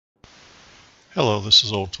Hello, this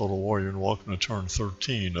is OldTotalWarrior and welcome to turn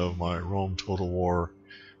 13 of my Rome Total War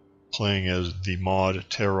playing as the mod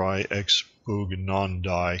Terrae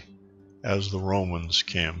Expugnandae as the Romans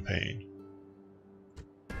campaign.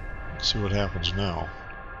 Let's see what happens now.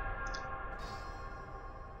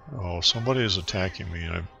 Oh, somebody is attacking me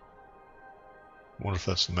and I wonder if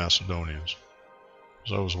that's the Macedonians,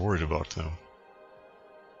 because I was worried about them.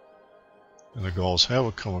 And the Gauls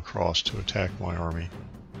have come across to attack my army.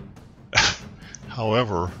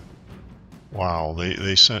 However, wow,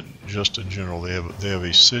 they sent just a general. They have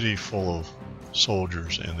a city full of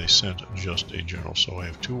soldiers and they sent just a general. So I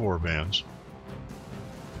have two war bands.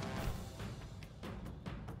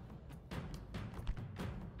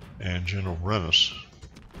 And General Brennus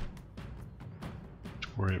to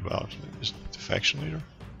worry about. Is the faction leader?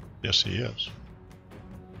 Yes, he is.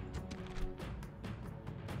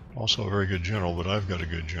 Also a very good general, but I've got a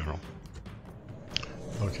good general.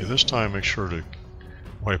 Okay, this time make sure to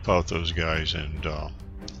wipe out those guys and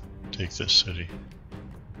take this city.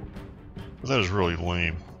 But that is really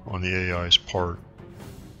lame on the AI's part.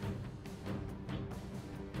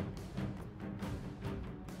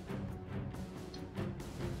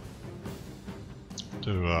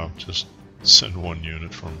 To just send one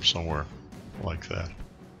unit from somewhere like that.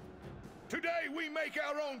 Today we make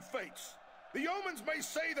our own fates. The omens may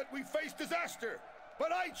say that we face disaster,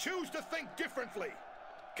 but I choose to think differently.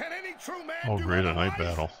 Can any true man oh, do great, otherwise? a night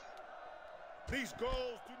battle. These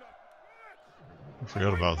goals do not... I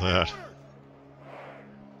forgot about that.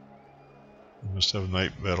 We must have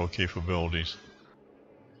night battle capabilities.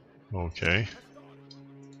 Okay.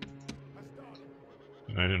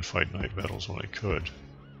 And I didn't fight night battles when I could.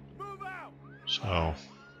 So...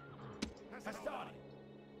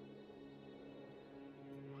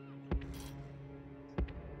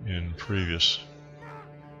 in previous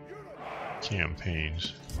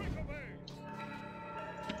campaigns.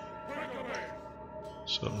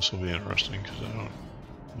 So this will be interesting because I'm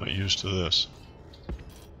not used to this.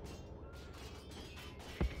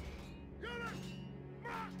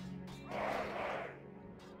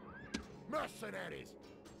 Mercenaries.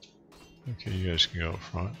 Okay, you guys can go up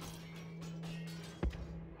front.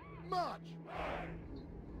 March.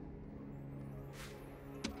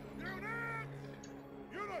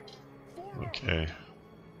 Okay.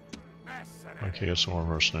 Okay, got some more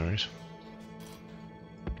mercenaries.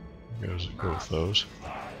 You guys go with those.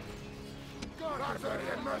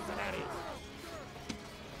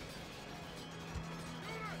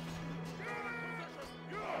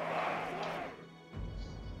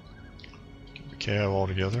 Get the cav all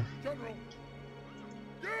together.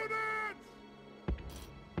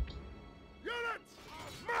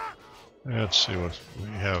 Let's see what we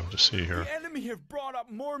have to see here. The enemy have brought up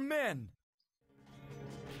more men.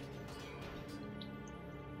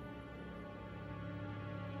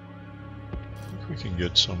 I think we can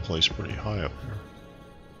get someplace pretty high up here.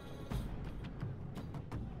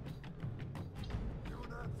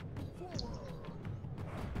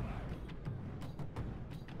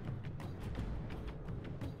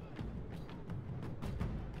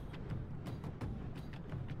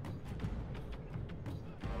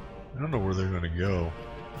 I don't know where they're going to go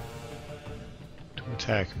to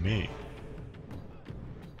attack me.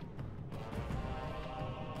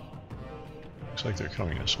 Looks like they're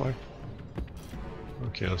coming this way.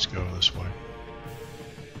 Okay, let's go this way.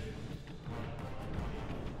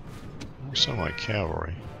 Some like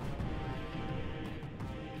cavalry.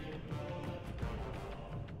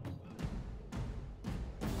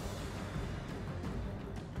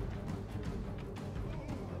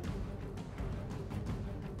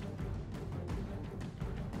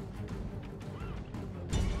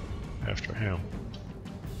 After him.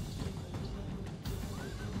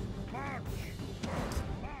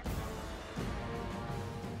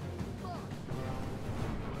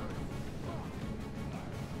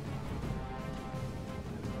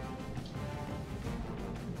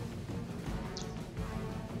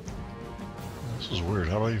 This is weird.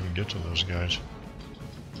 How do I even get to those guys?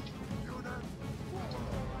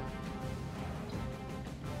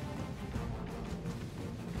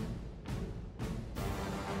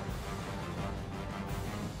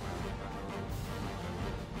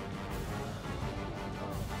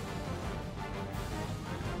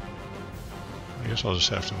 I guess I'll just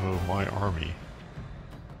have to move my army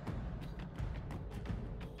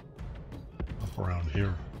up around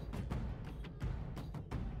here.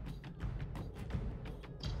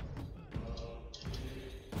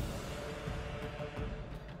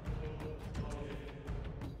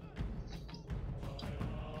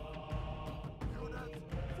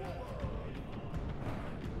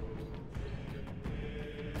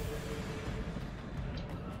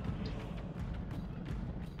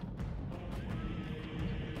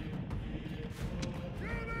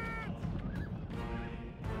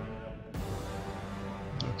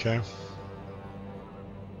 Okay.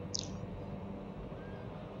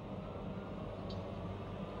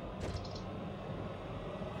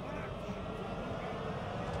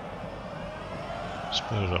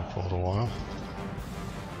 Spin it up for a little while.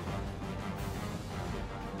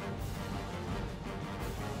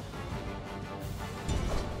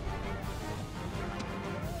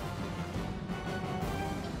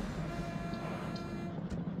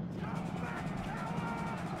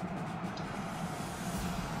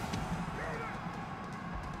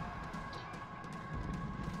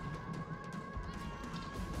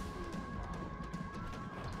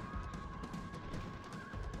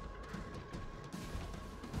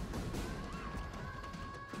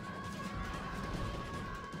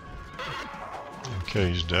 Okay,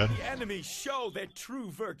 he's dead. The enemy show their true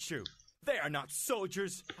virtue. They are not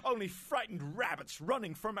soldiers, only frightened rabbits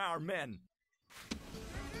running from our men.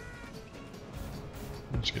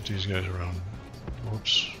 Let's get these guys around.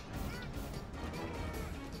 Whoops.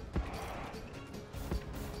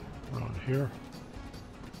 Around here.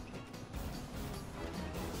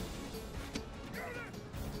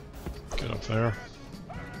 Get up there.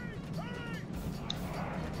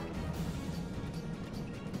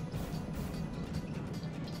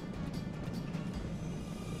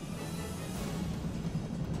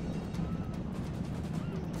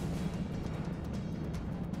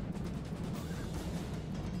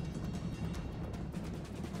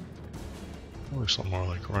 Looks a lot more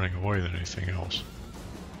like running away than anything else.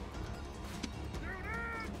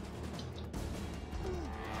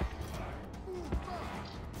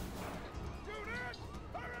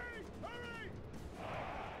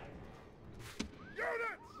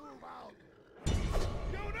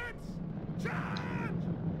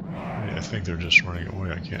 Yeah, I think they're just running away.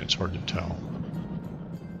 I can't, it's hard to tell.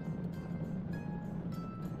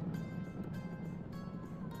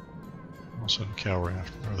 All of a sudden cavalry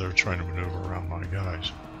after, or they're trying to maneuver around my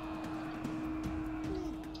guys.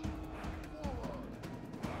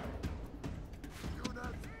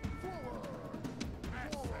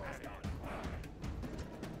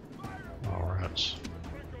 Oh, rats.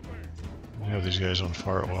 We have these guys on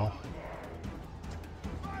fire well.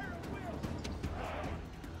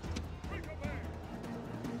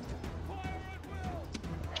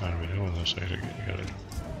 Time to be doing this. I gotta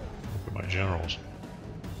look at my generals.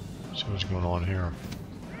 See what's going on here.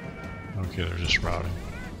 Okay, they're just routing.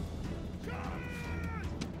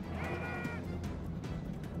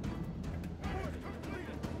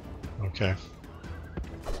 Okay.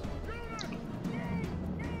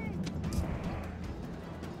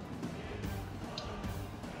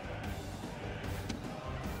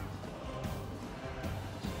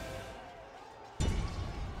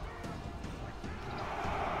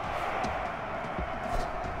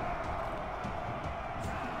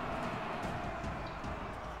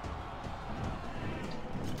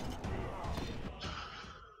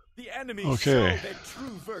 Enemy Okay. show their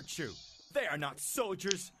true virtue. They are not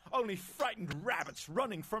soldiers, only frightened rabbits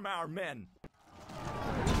running from our men.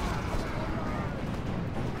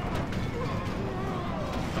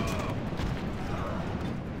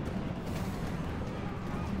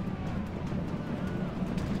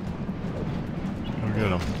 Go get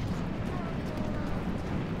them.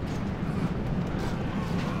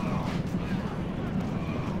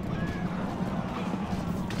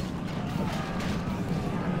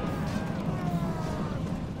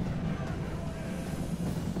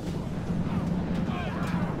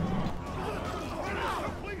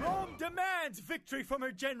 Victory from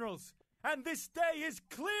her generals, and this day is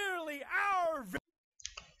clearly our victory.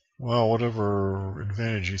 Well, whatever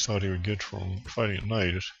advantage he thought he would get from fighting at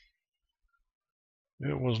night,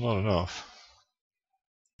 it was not enough.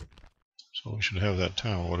 So we should have that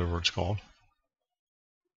town, whatever it's called.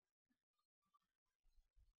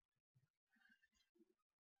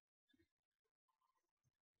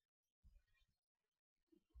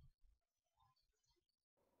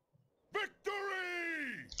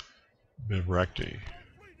 Bibrecti.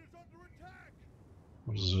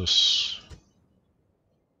 What is this?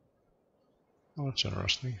 Oh, that's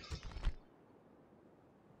interesting.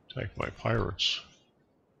 Attacked by pirates.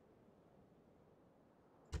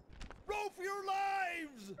 Row for your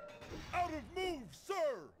lives! Out of move,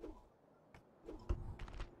 sir!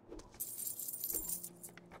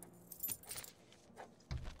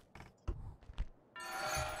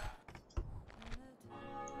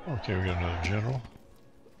 Okay, we got another general.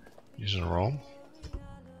 He's in Rome.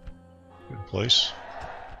 Good place.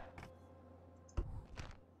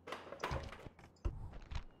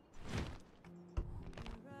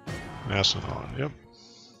 Macedon, yep.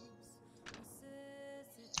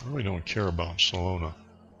 I really don't care about Salona.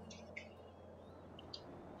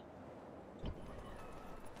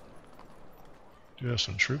 Do have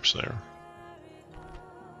some troops there.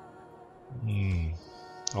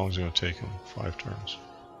 How long is it going to take them? 5 turns.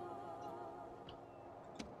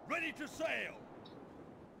 Ready to sail!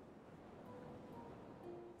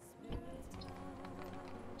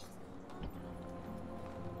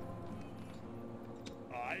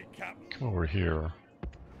 Aye, Captain. Come over here.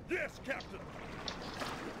 Yes, Captain.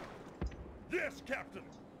 Yes, Captain.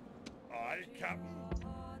 Aye, Captain.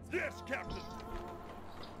 Yes, Captain.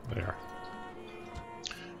 There.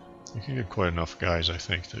 You can get quite enough guys, I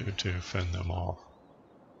think, to fend them off.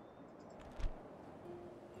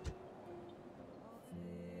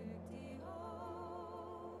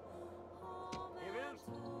 Orders.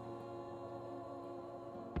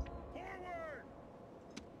 Forward!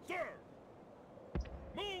 Sir!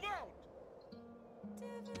 Move out!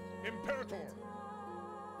 Imperator!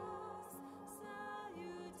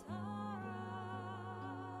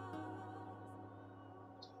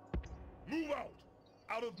 Move out!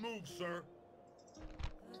 Out of move, sir.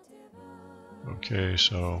 Okay,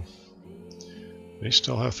 so they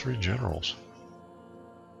still have 3 generals.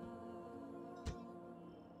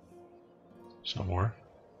 Somewhere.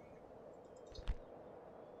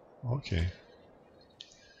 Okay.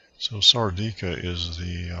 So Sardica is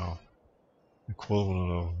the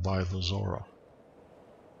equivalent of Bailazora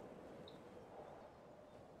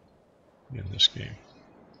in this game.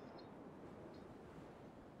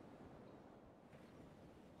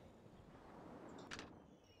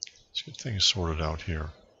 Let's get things sorted out here.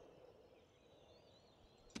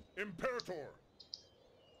 Imperator!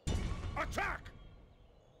 Attack!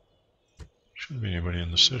 Shouldn't be anybody in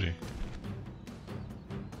the city.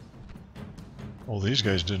 Oh, these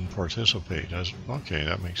guys didn't participate. Okay,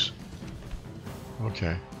 that makes...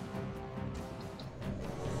 Okay.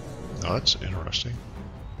 Now that's interesting.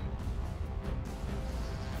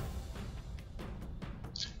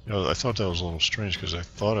 You know, I thought that was a little strange because I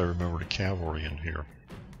thought I remembered a cavalry in here.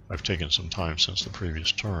 I've taken some time since the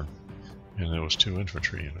previous turn, and there was 2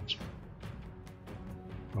 infantry units.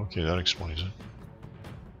 Okay, that explains it.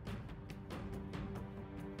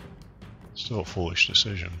 Still a foolish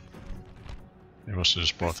decision. They must have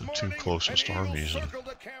just brought the 2 closest armies and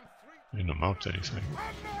didn't amount to anything.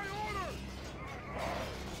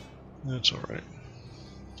 That's alright.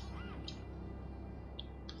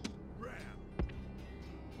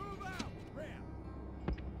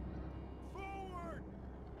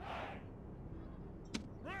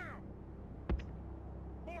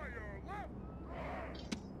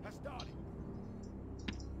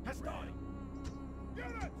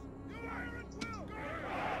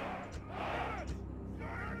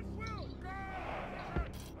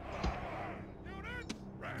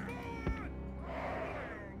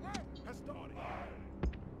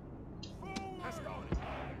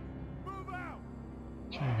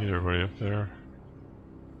 Get everybody up there.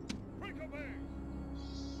 I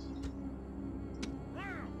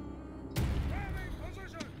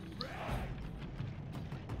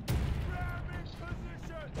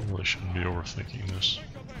really shouldn't be overthinking this.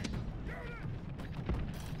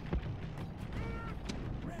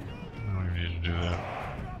 I don't even need to do that.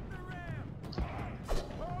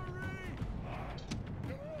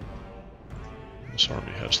 This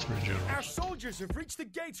army has 3 generals. Our soldiers have reached the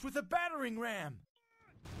gates with a battering ram.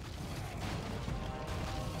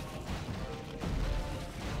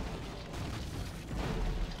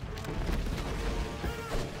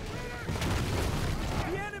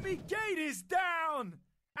 The enemy gate is down!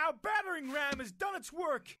 Our battering ram has done its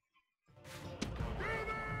work!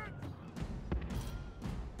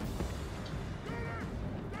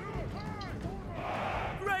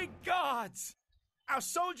 Great gods! Our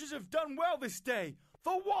soldiers have done well this day!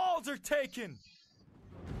 The walls are taken!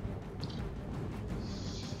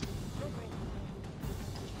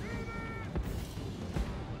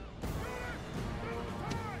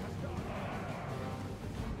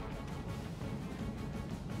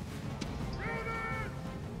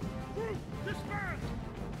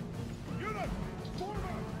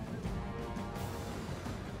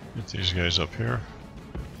 Get these guys up here.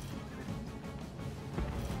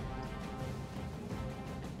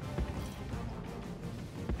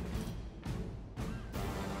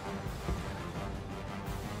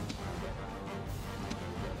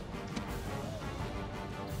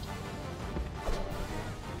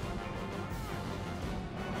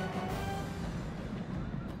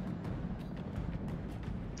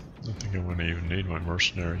 I don't think I'm going to even need my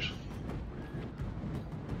mercenaries.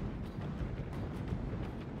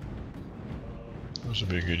 This would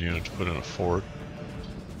be a good unit to put in a fort.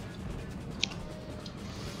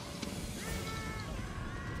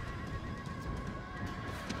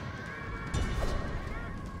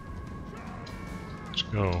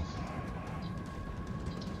 go.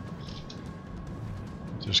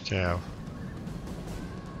 This cav.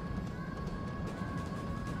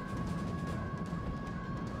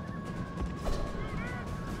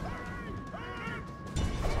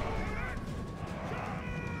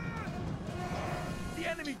 The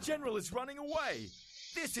enemy general is running away.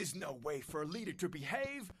 This is no way for a leader to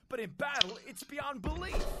behave, but in battle, it's beyond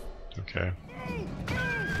belief. Okay.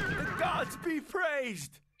 The gods be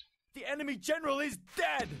praised! The enemy general is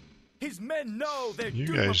dead! His men know their You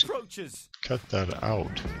doom guys approaches. cut that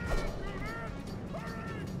out.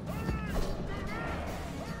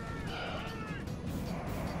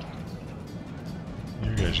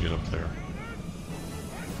 You guys get up there.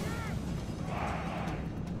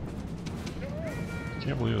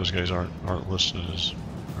 Can't believe those guys aren't listed as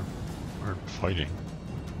aren't fighting.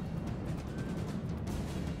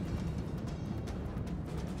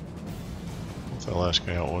 If that last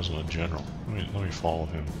guy out wasn't a general. Let me follow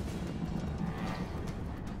him.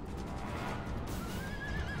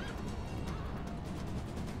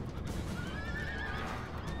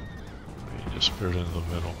 He disappeared into the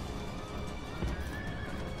middle.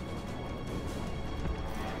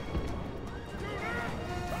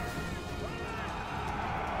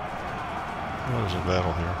 Oh, there's a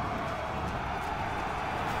battle here.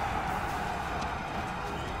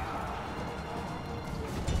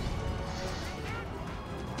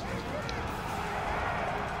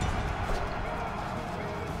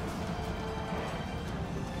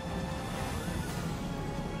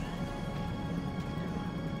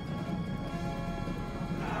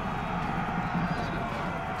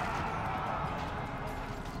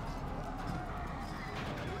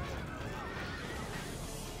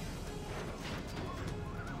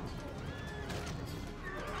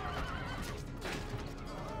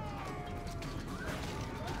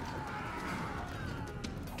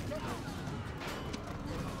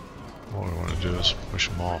 What we want to do is push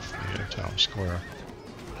them off the town square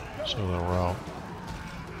so they'll rout.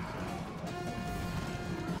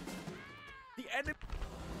 The enemy.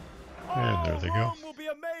 And there they go. Rome will be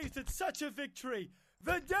amazed at such a victory.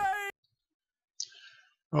 The day.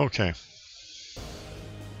 Okay.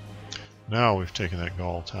 Now we've taken that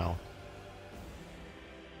Gaul town.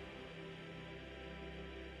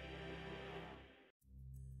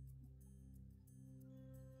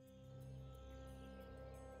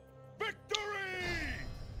 Victory!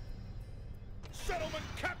 Settlement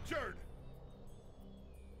captured!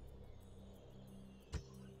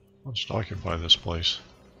 Let's occupy this place.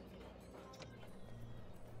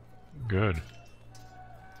 Good.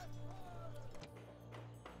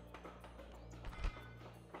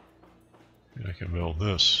 And I can build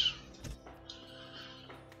this.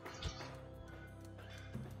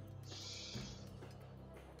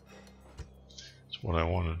 That's what I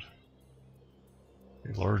wanted.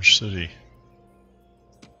 A large city.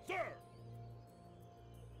 Sir!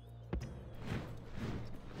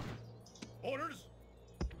 Orders!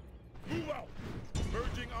 Move out!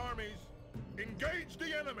 Merging armies! Engage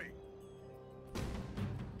the enemy!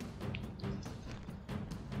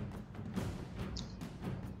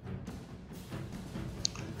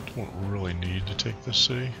 Don't really need to take this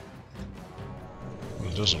city, but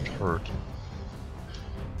it doesn't hurt.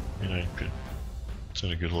 I mean, it's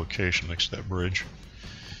in a good location next to that bridge,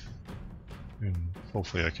 and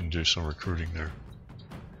hopefully I can do some recruiting there.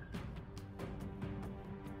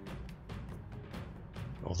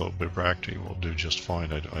 Although Bibracte will do just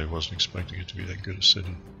fine. I wasn't expecting it to be that good a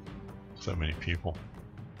city with that many people.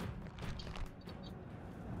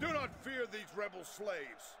 Do not fear these rebel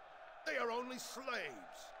slaves. They are only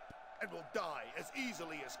slaves, and will die as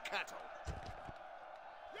easily as cattle.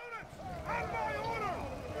 Units, on my order!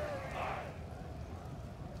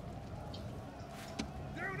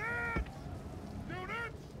 Units!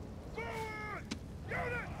 Units! Forward!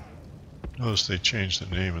 Units! Notice they changed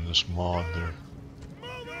the name in this mod. They're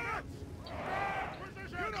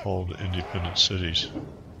called independent cities.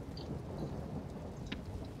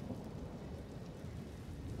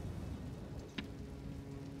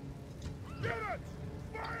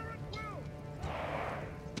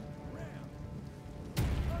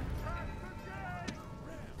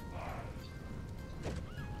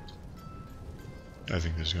 I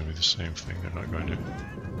think there's going to be the same thing. They're not going to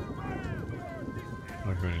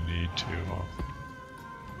need to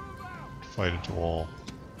fight it to all.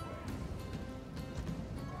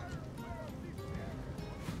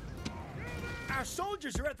 Our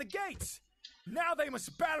soldiers are at the gates. Now they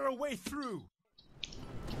must batter a way through.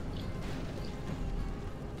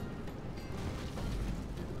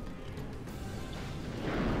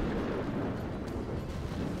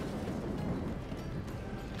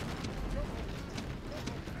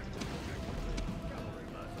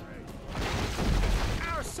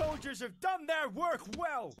 archers have done their work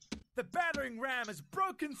well. The battering ram has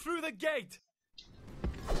broken through the gate.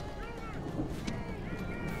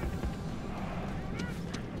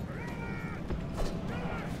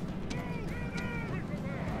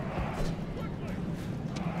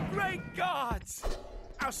 Great gods!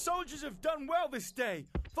 Our soldiers have done well this day.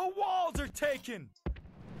 The walls are taken.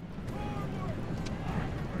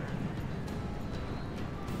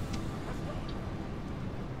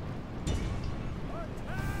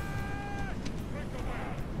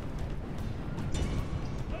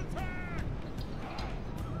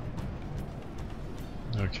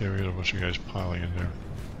 Okay, we got a bunch of guys piling in there.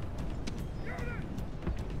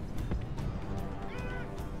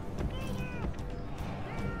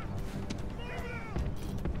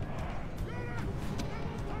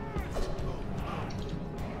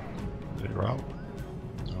 They rout?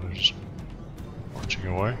 No, they're just marching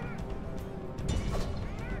away.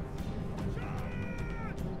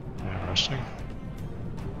 Interesting.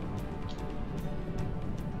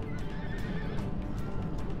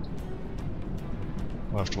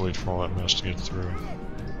 I'll have to wait for all that mess to get through.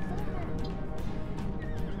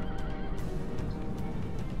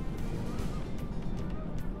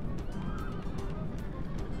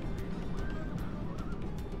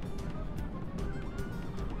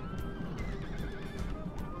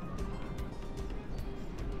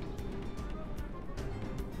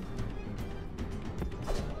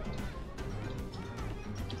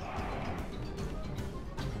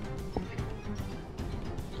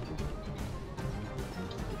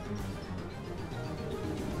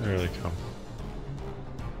 There they come.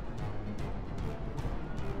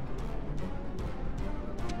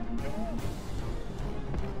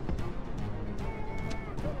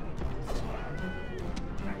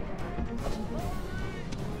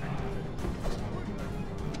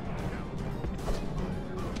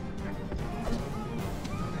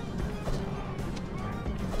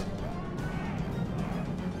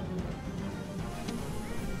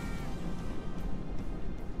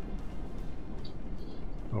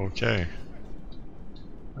 Okay.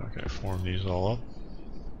 Okay, form these all up.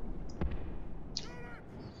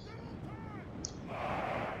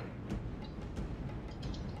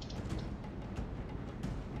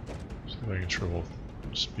 See if I can triple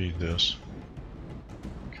speed this.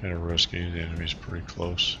 Kind of risky, the enemy's pretty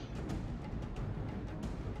close.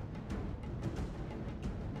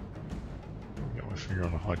 Got my finger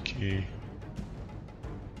on the hotkey.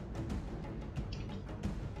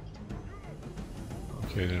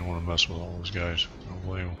 Okay, didn't want to mess with all those guys. Don't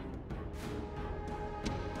blame them.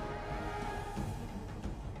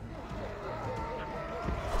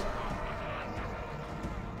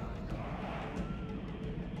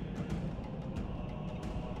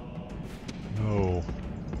 No.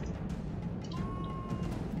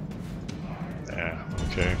 Yeah,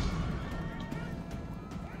 okay.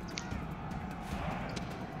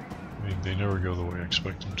 I mean, they never go the way I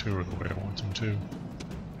expect them to or the way I want them to.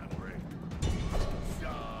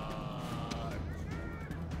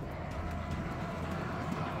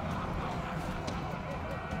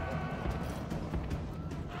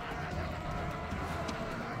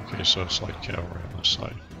 Okay, so it's like cavalry on this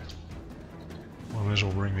side. Well, I might as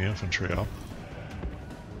well bring the infantry up.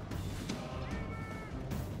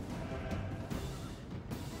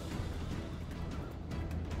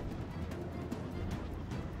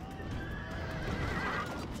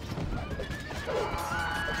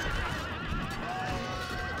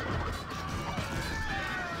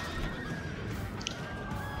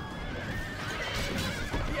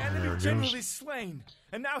 The enemy general is slain,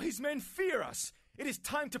 and now his men fear us. It is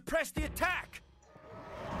time to press the attack!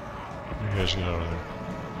 You guys get out of there.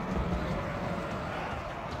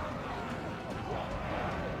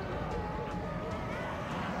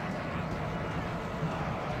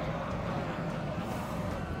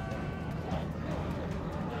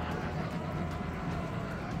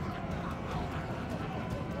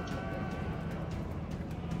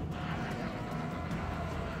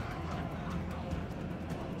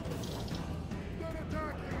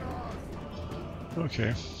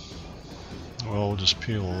 Okay. Well, we'll just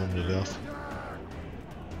peel them to death.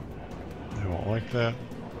 They won't like that.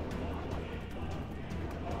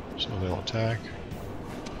 So they'll attack.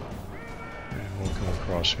 And we'll come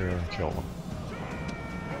across here and kill them.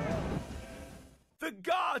 The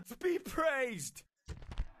gods be praised!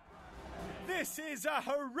 This is a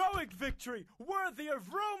heroic victory, worthy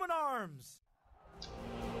of Roman arms!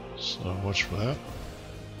 So much for that.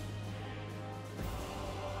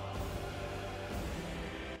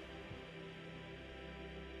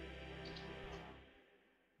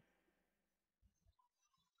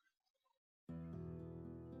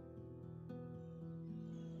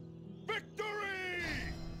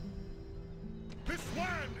 This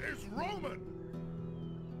land is Roman!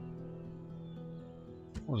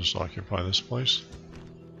 We'll just occupy this place.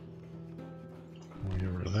 We'll get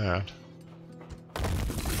rid of that.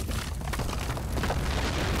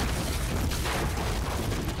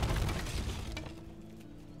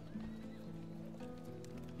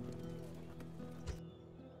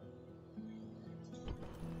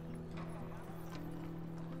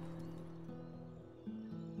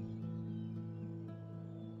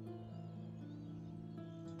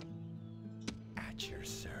 At your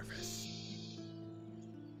service.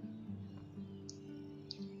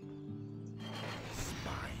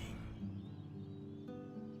 Spying.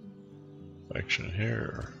 Faction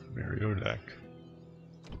here, Mariodak.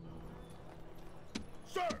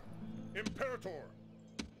 Sir! Imperator!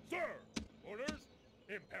 Sir! Orders!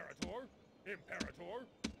 Imperator! Imperator!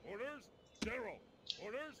 Orders! General!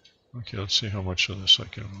 Orders! Okay, let's see how much of this I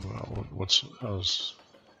can. How's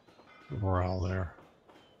the morale there?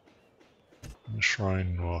 The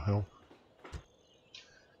shrine will help.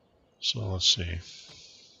 So let's see.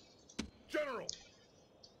 General!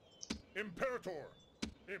 Imperator!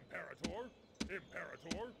 Imperator!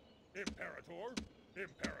 Imperator! Imperator!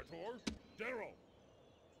 Imperator! General!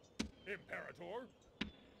 Imperator!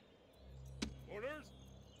 Orders!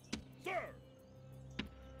 Sir!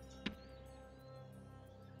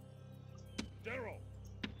 General!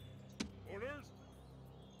 Orders!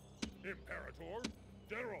 Imperator!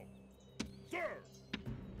 General! Sir!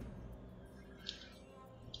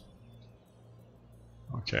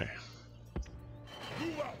 Okay.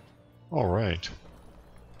 Move out! All right.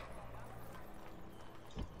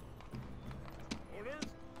 Orders!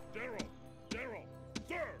 General! General!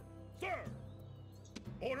 Sir! Sir!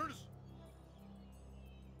 Orders!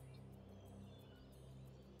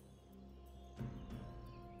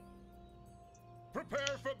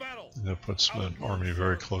 Prepare for battle! That puts that army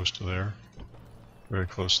very close to there. Very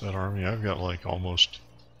close to that army. I've got like almost.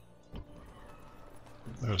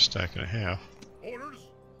 I've got a stack and a half. Orders!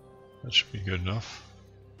 That should be good enough.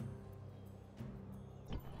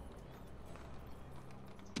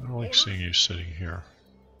 I don't like seeing you sitting here.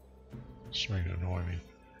 It's starting to annoy me.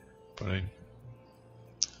 But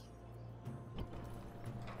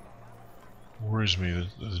worries me that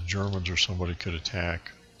the Germans or somebody could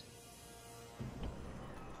attack.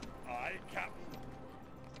 Aye, Captain.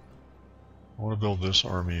 I want to build this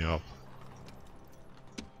army up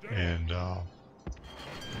and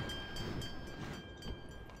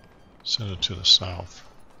send it to the south.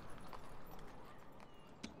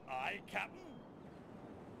 Aye, Captain.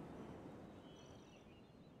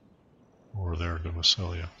 Over there to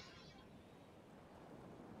Massilia.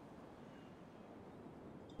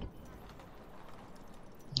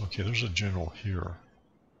 Okay, there's a general here.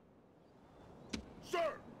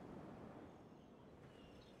 Sir!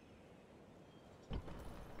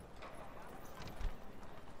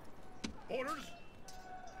 Orders!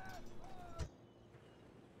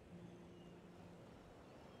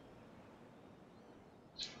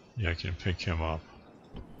 Yeah, I can pick him up.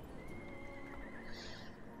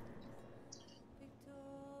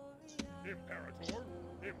 Imperator!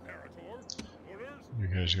 Imperator! Orders! You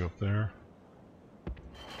guys go up there.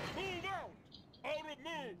 Move out! Out of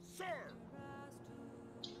move, sir!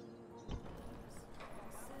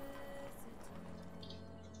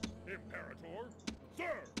 Imperator!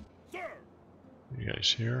 Sir! Sir! You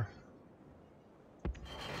guys here.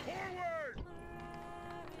 Forward!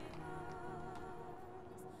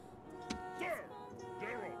 Sir!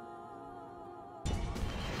 General!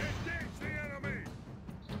 Engage the enemy!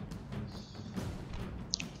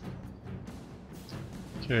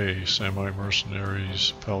 Okay,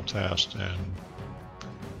 semi-mercenaries, Peltast, and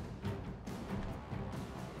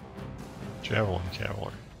Javelin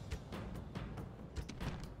Cavalry.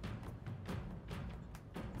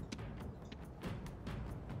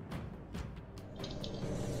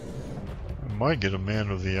 I might get a man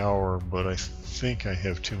of the hour, but I think I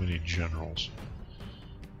have too many generals.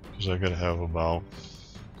 Because I gotta have about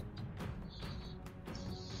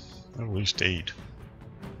at least 8.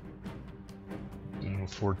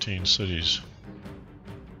 14 cities.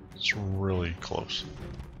 It's really close.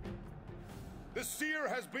 The seer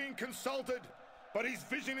has been consulted, but his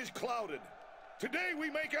vision is clouded. Today we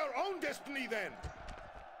make our own destiny then.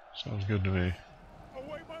 Sounds good to me.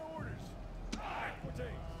 Await my orders. Equity.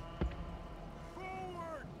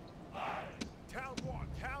 Forward. Town watch.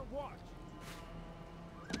 Town watch.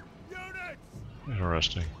 Units.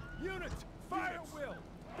 Interesting. Units. Fire at will.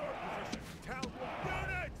 Guard position. Town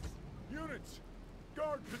watch. Units. Units.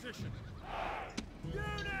 Guard position.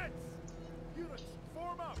 Units. Units.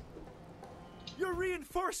 Form up. Your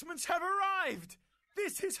reinforcements have arrived!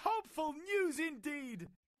 This is hopeful news indeed!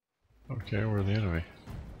 Okay, we're the enemy.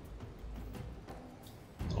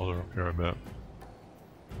 Oh, they're up here, I bet.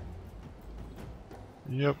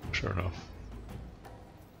 Yep, sure enough.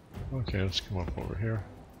 Okay, let's come up over here.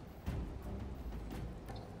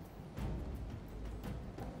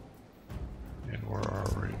 And where are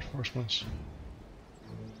our reinforcements?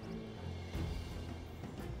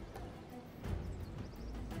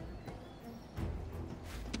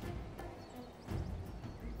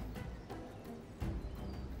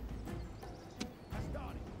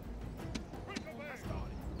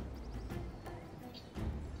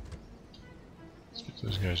 Let's get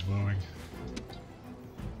those guys moving.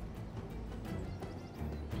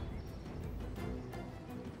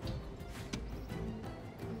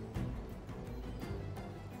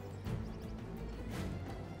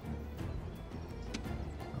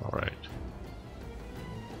 Alright.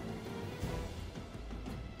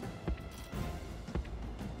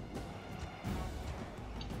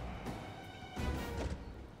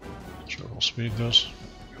 Sure, we'll speed this.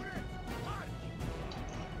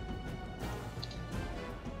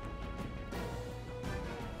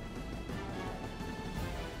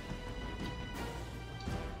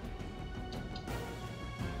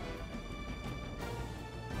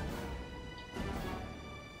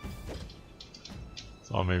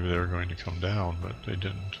 Thought maybe they were going to come down, but they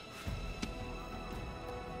didn't.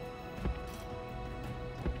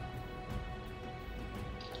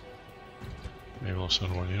 Maybe we'll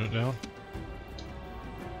send one unit down.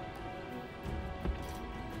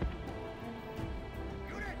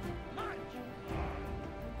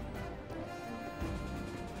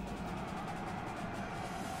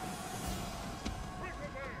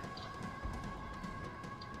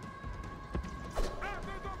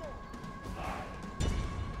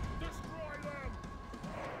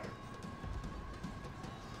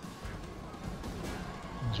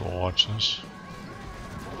 So we'll watch this.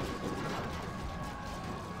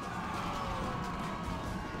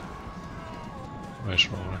 Nice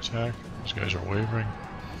rolling attack. These guys are wavering.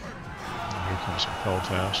 And here comes some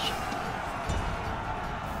Peltast.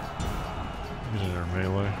 Get in their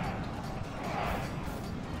melee.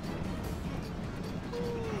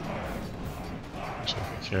 Looks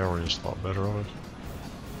like the cavalry has thought better of it.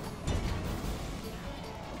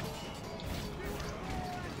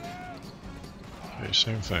 Okay,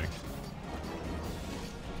 same thing.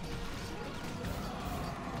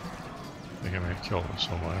 I think I might kill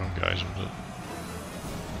some of my own guys with it.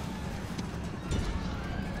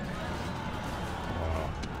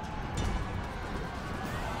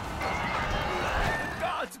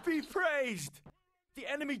 Gods be praised! The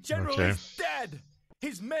enemy general Okay. is dead!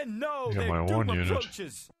 His men know I got their my doom one unit.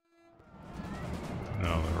 approaches!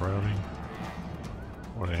 Now they're routing.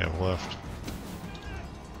 What do they have left?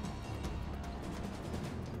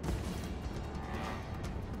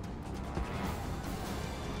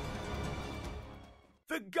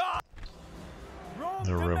 The god! Rome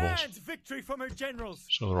They're demands rebels. victory from her generals!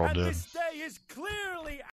 So they're all and dead. this day is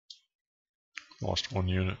clearly... Lost one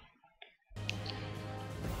unit.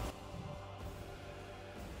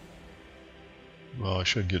 Well, I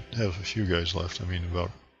should have a few guys left. I mean,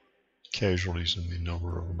 about casualties in the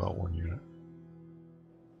number of about one unit.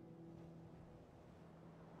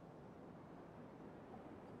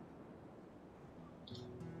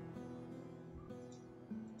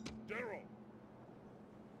 General!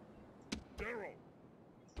 General!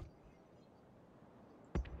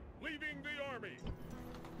 Leaving the army!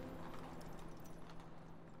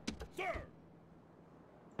 Sir!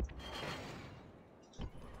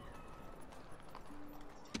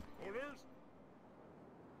 Orders?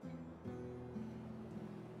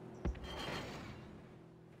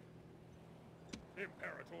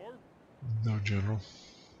 Imperator? No general.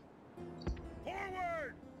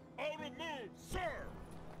 Forward! Out of move, sir!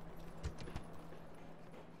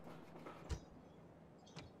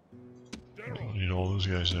 General! Don't need all those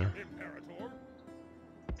guys there. Imperator?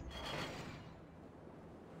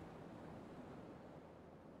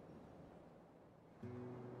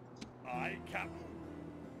 Aye, Captain.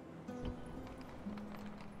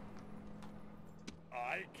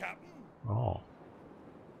 Aye, Captain. Oh.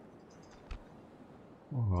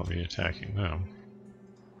 Well, I'll be attacking them.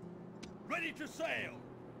 Ready to sail.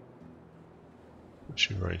 Put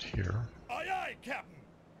you right here. Aye, aye, Captain.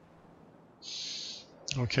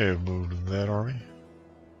 Okay, I've moved that army.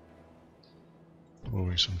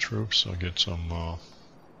 Moving some troops. I'll get some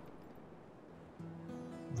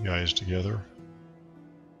guys together.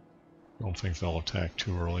 Don't think they'll attack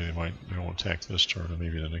too early. They won't attack this turn and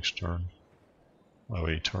maybe the next turn. I'll have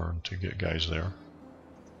a turn to get guys there.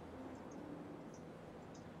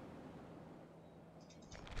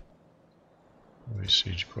 Heavy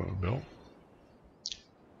siege equipment built.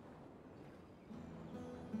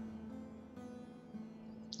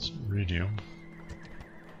 Some radium.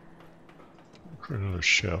 Create another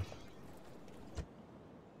ship.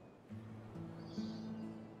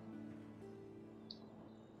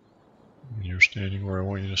 You're standing where I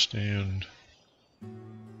want you to stand.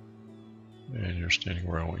 And you're standing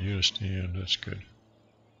where I want you to stand. That's good.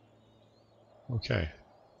 Okay.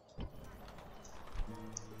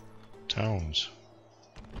 Towns.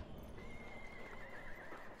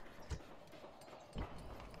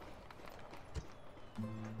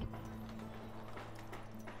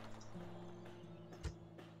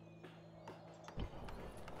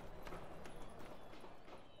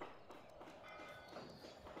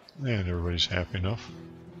 And everybody's happy enough.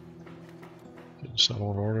 Getting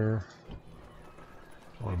settled order.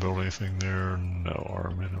 Don't want to build anything there. No,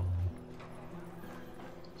 Arminum.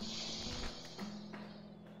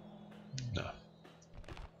 No.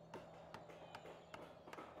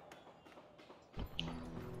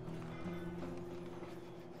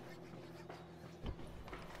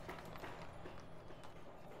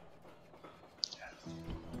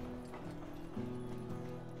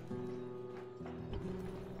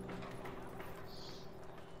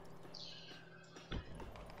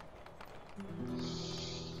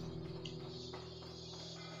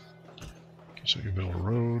 So you build a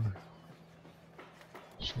road.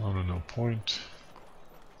 Slow to no point.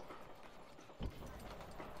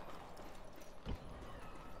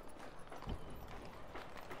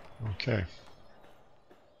 Okay.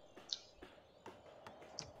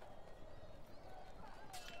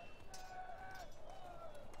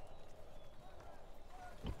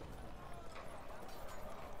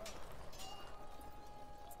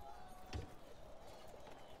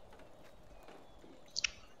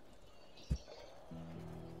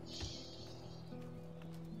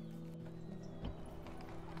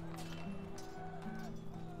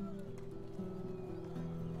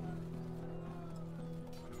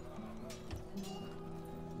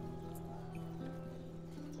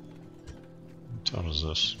 What town is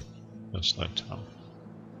this? That's that town.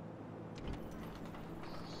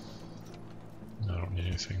 I don't need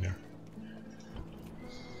anything there.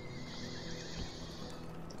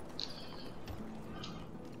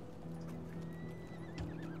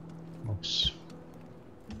 Oops.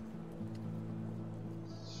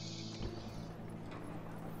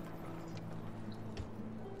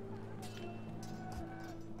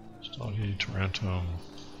 Study, Tarantum.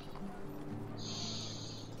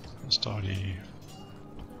 Study.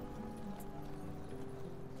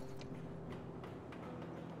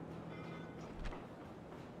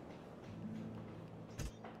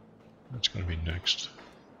 That's going to be next.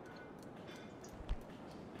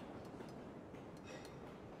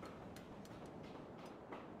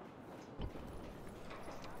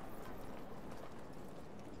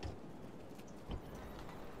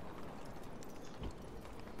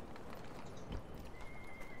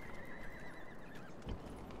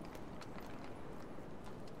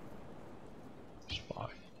 Spy.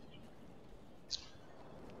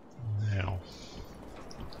 Now,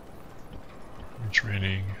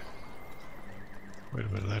 training. Quite a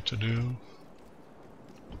bit of that to do.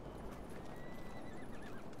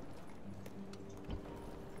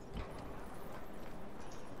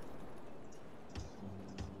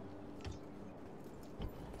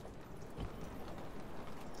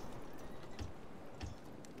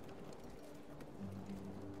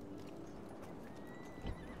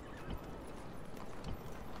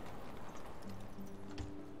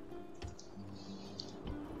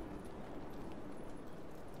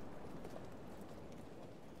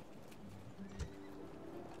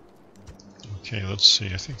 Okay, let's see.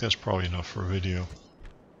 I think that's probably enough for a video.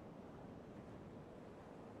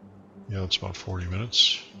 Yeah, it's about 40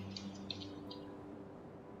 minutes.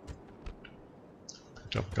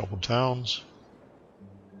 Picked up a couple towns.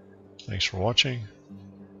 Thanks for watching.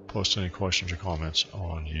 Post any questions or comments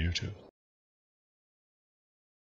on YouTube.